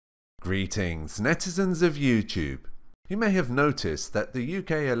Greetings, netizens of YouTube. You may have noticed that the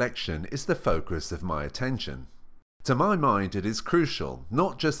UK election is the focus of my attention. To my mind, it is crucial,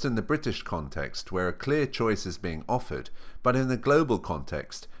 not just in the British context where a clear choice is being offered, but in the global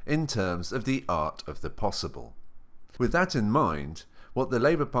context in terms of the art of the possible. With that in mind, what the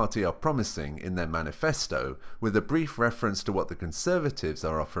Labour Party are promising in their manifesto, with a brief reference to what the Conservatives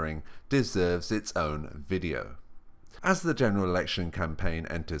are offering, deserves its own video. As the general election campaign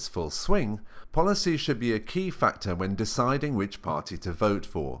enters full swing, policy should be a key factor when deciding which party to vote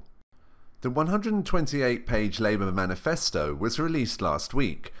for. The 128-page Labour manifesto was released last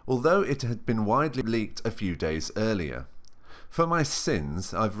week, although it had been widely leaked a few days earlier. For my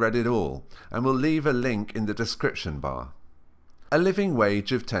sins, I've read it all, and will leave a link in the description bar. A living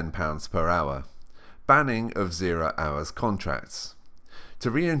wage of £10 per hour. Banning of 0 hours contracts. To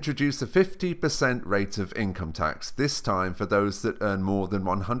reintroduce a 50% rate of income tax, this time for those that earn more than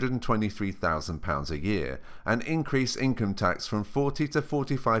 £123,000 a year, and increase income tax from 40 to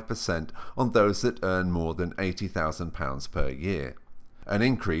 45% on those that earn more than £80,000 per year. An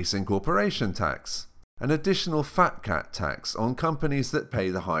increase in corporation tax. An additional fat cat tax on companies that pay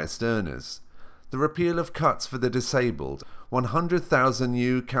the highest earners. The repeal of cuts for the disabled, 100,000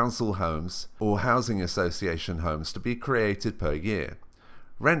 new council homes or housing association homes to be created per year.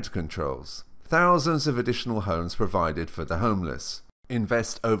 Rent controls. Thousands of additional homes provided for the homeless.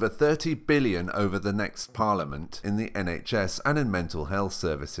 Invest over £30 billion over the next Parliament in the NHS and in mental health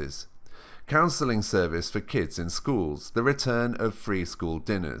services. Counselling service for kids in schools. The return of free school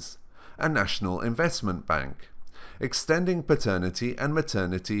dinners. A national investment bank. Extending paternity and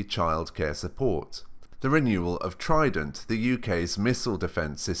maternity childcare support. The renewal of Trident, the UK's missile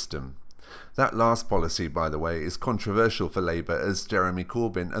defence system. That last policy, by the way, is controversial for Labour as Jeremy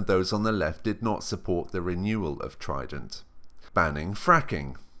Corbyn and those on the left did not support the renewal of Trident. Banning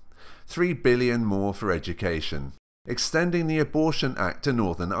fracking. £3 billion more for education. Extending the Abortion Act to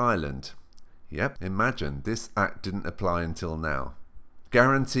Northern Ireland. Yep, imagine, this act didn't apply until now.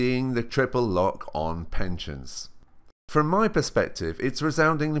 Guaranteeing the triple lock on pensions. From my perspective, it's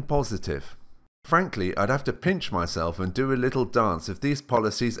resoundingly positive. Frankly, I'd have to pinch myself and do a little dance if these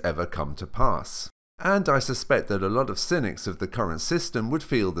policies ever come to pass. And I suspect that a lot of cynics of the current system would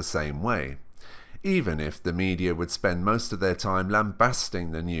feel the same way, even if the media would spend most of their time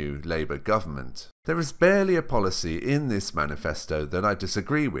lambasting the new Labour government. There is barely a policy in this manifesto that I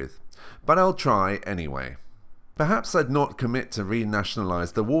disagree with, but I'll try anyway. Perhaps I'd not commit to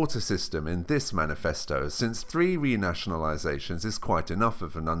renationalise the water system in this manifesto, since 3 renationalisations is quite enough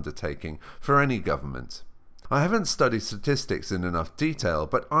of an undertaking for any government. I haven't studied statistics in enough detail,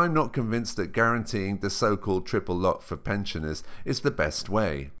 but I'm not convinced that guaranteeing the so-called triple lock for pensioners is the best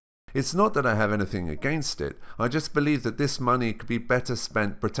way. It's not that I have anything against it, I just believe that this money could be better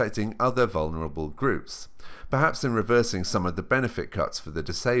spent protecting other vulnerable groups, perhaps in reversing some of the benefit cuts for the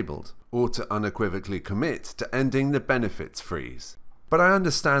disabled, or to unequivocally commit to ending the benefits freeze. But I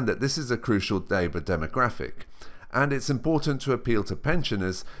understand that this is a crucial Labour demographic, and it's important to appeal to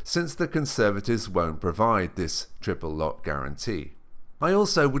pensioners since the Conservatives won't provide this triple lock guarantee. I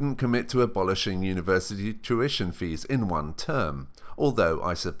also wouldn't commit to abolishing university tuition fees in one term, although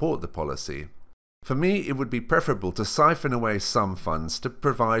I support the policy. For me, it would be preferable to siphon away some funds to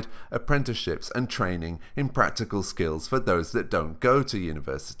provide apprenticeships and training in practical skills for those that don't go to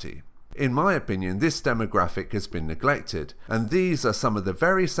university. In my opinion, this demographic has been neglected, and these are some of the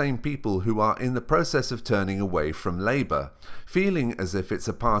very same people who are in the process of turning away from Labour, feeling as if it's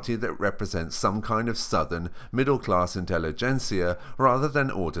a party that represents some kind of southern, middle-class intelligentsia rather than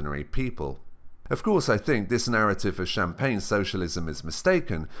ordinary people. Of course, I think this narrative of champagne socialism is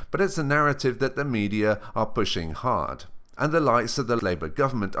mistaken, but it's a narrative that the media are pushing hard. And the likes of the Labour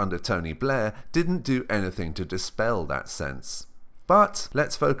government under Tony Blair didn't do anything to dispel that sense. But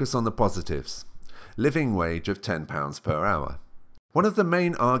let's focus on the positives. Living wage of £10 per hour. One of the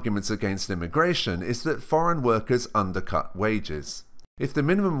main arguments against immigration is that foreign workers undercut wages. If the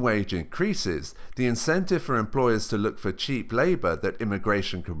minimum wage increases, the incentive for employers to look for cheap labour that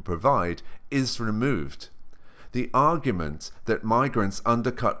immigration can provide is removed. The argument that migrants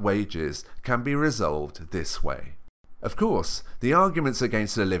undercut wages can be resolved this way. Of course, the arguments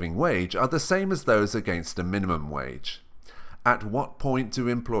against a living wage are the same as those against a minimum wage. At what point do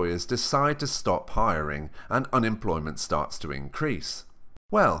employers decide to stop hiring and unemployment starts to increase?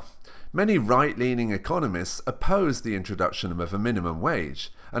 Well, many right-leaning economists oppose the introduction of a minimum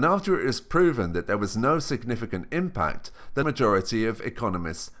wage, and after it is proven that there was no significant impact, the majority of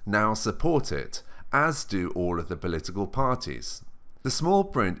economists now support it, as do all of the political parties. The small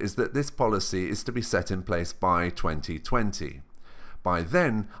print is that this policy is to be set in place by 2020. By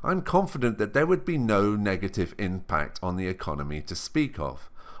then, I'm confident that there would be no negative impact on the economy to speak of.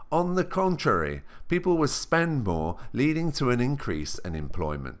 On the contrary, people will spend more, leading to an increase in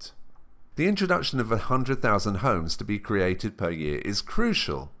employment. The introduction of 100,000 homes to be created per year is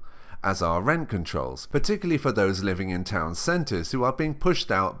crucial, as are rent controls, particularly for those living in town centres who are being pushed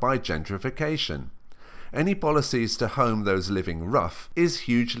out by gentrification. Any policies to home those living rough is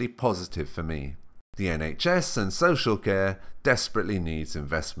hugely positive for me. The NHS and social care desperately needs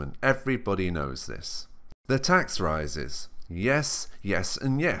investment. Everybody knows this. The tax rises. Yes, yes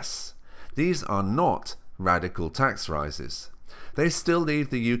and yes. These are not radical tax rises. They still leave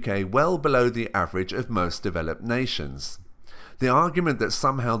the UK well below the average of most developed nations. The argument that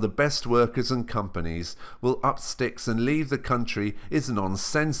somehow the best workers and companies will up sticks and leave the country is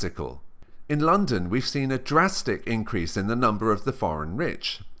nonsensical. In London, we've seen a drastic increase in the number of the foreign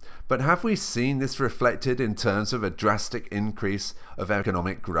rich. But have we seen this reflected in terms of a drastic increase of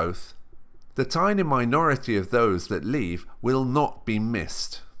economic growth? The tiny minority of those that leave will not be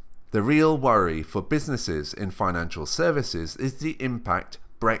missed. The real worry for businesses in financial services is the impact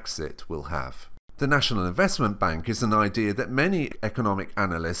Brexit will have. The National Investment Bank is an idea that many economic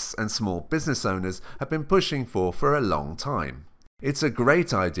analysts and small business owners have been pushing for a long time. It's a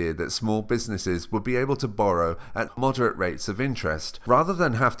great idea that small businesses will be able to borrow at moderate rates of interest rather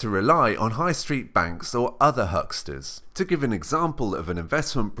than have to rely on high street banks or other hucksters. To give an example of an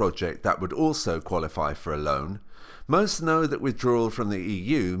investment project that would also qualify for a loan, most know that withdrawal from the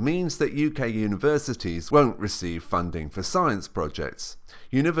EU means that UK universities won't receive funding for science projects.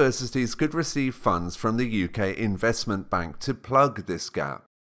 Universities could receive funds from the UK Investment Bank to plug this gap.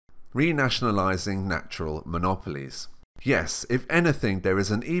 Renationalising natural monopolies. Yes, if anything, there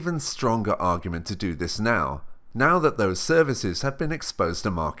is an even stronger argument to do this now that those services have been exposed to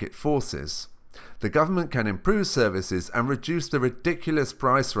market forces. The government can improve services and reduce the ridiculous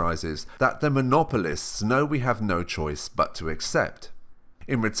price rises that the monopolists know we have no choice but to accept.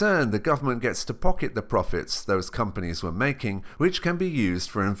 In return, the government gets to pocket the profits those companies were making, which can be used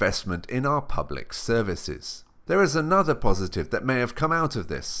for investment in our public services. There is another positive that may have come out of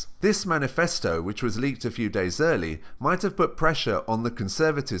this. This manifesto, which was leaked a few days early, might have put pressure on the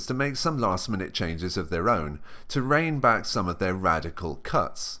Conservatives to make some last-minute changes of their own, to rein back some of their radical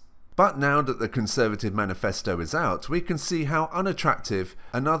cuts. But now that the Conservative manifesto is out, we can see how unattractive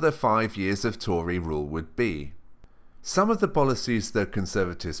another 5 years of Tory rule would be. Some of the policies the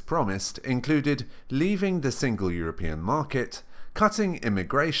Conservatives promised included leaving the single European market, cutting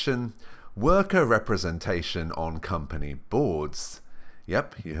immigration, worker representation on company boards.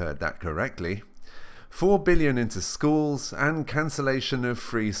 Yep, you heard that correctly. 4 billion into schools and cancellation of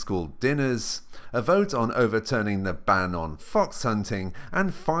free school dinners, a vote on overturning the ban on fox hunting,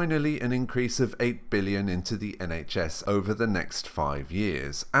 and finally an increase of 8 billion into the NHS over the next 5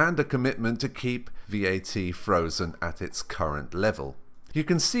 years, and a commitment to keep VAT frozen at its current level. You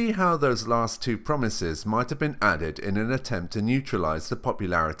can see how those last two promises might have been added in an attempt to neutralise the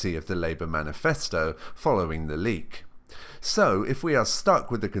popularity of the Labour manifesto following the leak. So, if we are stuck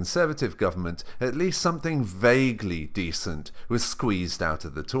with the Conservative government, at least something vaguely decent was squeezed out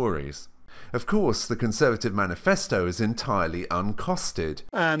of the Tories. Of course, the Conservative manifesto is entirely uncosted.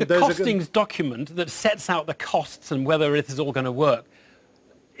 And the costings document that sets out the costs and whether it is all going to work,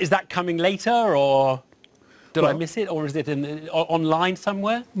 is that coming later, or did I miss it, or is it online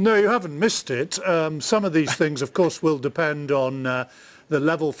somewhere? No, you haven't missed it. Some of these things, of course, will depend on the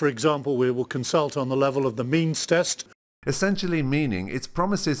level. For example, we will consult on the level of the means test. Essentially meaning its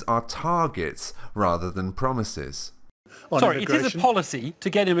promises are targets rather than promises. Sorry, it is a policy to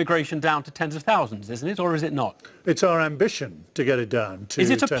get immigration down to tens of thousands, isn't it, or is it not? It's our ambition to get it down to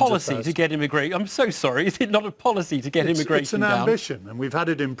Is it a policy to get immigration? I'm so sorry, is it not a policy to get immigration down? It's an ambition, and we've had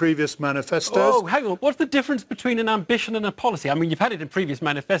it in previous manifestos. Oh, hang on, what's the difference between an ambition and a policy? I mean, you've had it in previous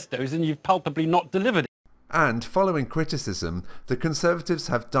manifestos and you've palpably not delivered it. And, following criticism, the Conservatives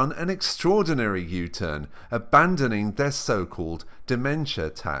have done an extraordinary U-turn, abandoning their so-called dementia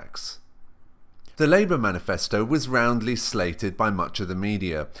tax. The Labour manifesto was roundly slated by much of the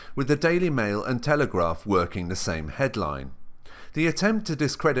media, with the Daily Mail and Telegraph working the same headline. The attempt to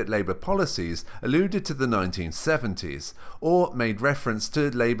discredit Labour policies alluded to the 1970s, or made reference to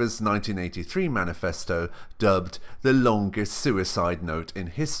Labour's 1983 manifesto, dubbed the longest suicide note in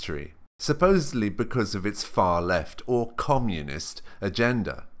history, supposedly because of its far-left or communist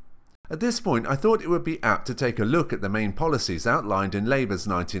agenda. At this point, I thought it would be apt to take a look at the main policies outlined in Labour's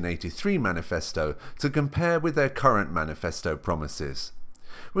 1983 manifesto to compare with their current manifesto promises.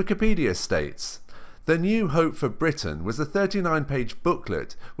 Wikipedia states, The New Hope for Britain was a 39-page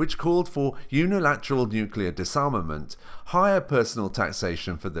booklet which called for unilateral nuclear disarmament, higher personal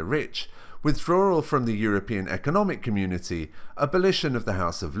taxation for the rich, withdrawal from the European Economic Community, abolition of the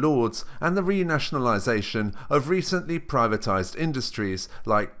House of Lords, and the renationalisation of recently privatised industries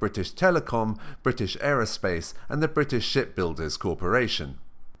like British Telecom, British Aerospace, and the British Shipbuilders Corporation.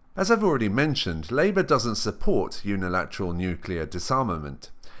 As I've already mentioned, Labour doesn't support unilateral nuclear disarmament.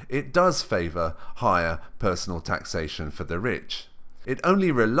 It does favour higher personal taxation for the rich. It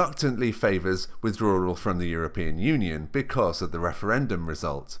only reluctantly favours withdrawal from the European Union because of the referendum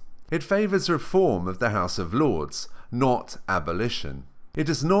result. It favours reform of the House of Lords, not abolition. It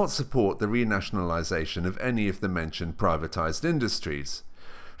does not support the renationalisation of any of the mentioned privatised industries.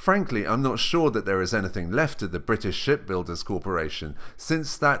 Frankly, I'm not sure that there is anything left of the British Shipbuilders Corporation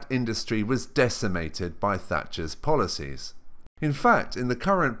since that industry was decimated by Thatcher's policies. In fact, in the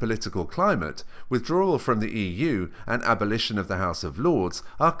current political climate, withdrawal from the EU and abolition of the House of Lords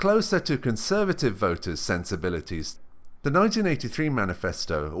are closer to Conservative voters' sensibilities. The 1983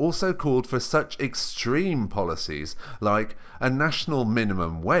 manifesto also called for such extreme policies like a national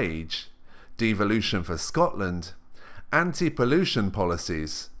minimum wage, devolution for Scotland, anti-pollution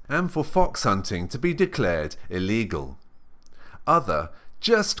policies, and for fox hunting to be declared illegal. Other,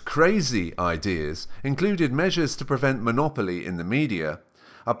 just crazy ideas included measures to prevent monopoly in the media,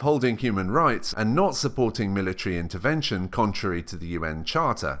 upholding human rights and not supporting military intervention contrary to the UN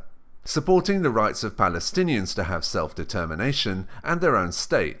Charter, supporting the rights of Palestinians to have self-determination and their own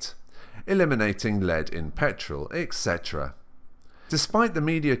state, eliminating lead in petrol, etc. Despite the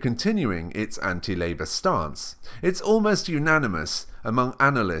media continuing its anti-Labour stance, it's almost unanimous among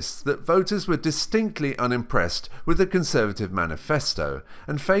analysts that voters were distinctly unimpressed with the Conservative manifesto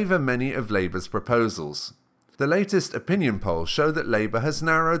and favour many of Labour's proposals. The latest opinion polls show that Labour has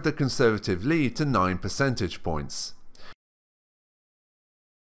narrowed the Conservative lead to 9 percentage points.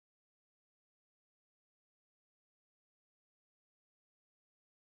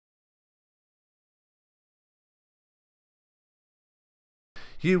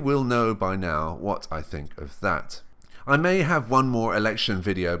 You will know by now what I think of that. I may have one more election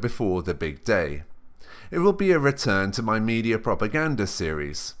video before the big day. It will be a return to my media propaganda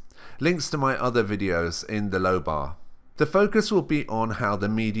series. Links to my other videos in the low bar. The focus will be on how the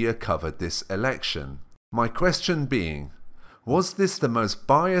media covered this election. My question being, was this the most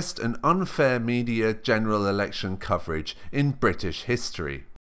biased and unfair media general election coverage in British history?